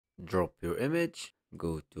Drop your image,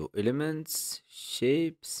 go to elements,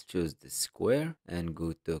 shapes, choose the square and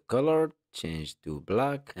go to color, change to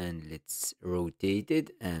black, and let's rotate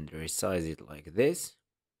it and resize it like this.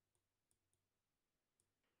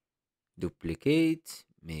 Duplicate,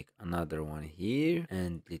 make another one here,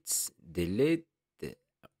 and let's delete the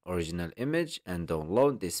original image and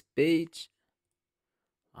download this page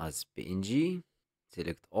as PNG.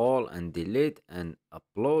 Select all and delete and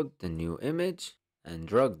upload the new image and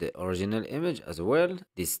drag the original image as well.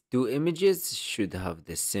 These two images should have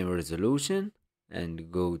the same resolution,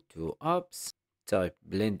 and go to apps, type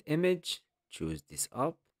blend image, choose this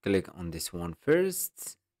app, click on this one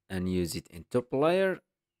first and use it in top layer.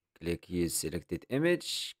 Click use selected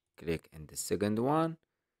image, click in the second one,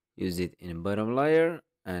 use it in bottom layer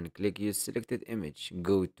and click use selected image.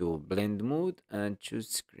 Go to blend mode and choose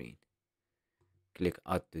screen. Click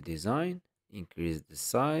add to design, increase the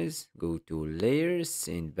size, go to layers,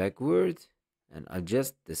 send backward and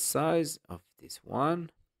adjust the size of this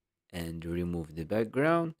one and remove the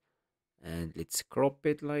background and let's crop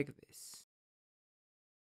it like this.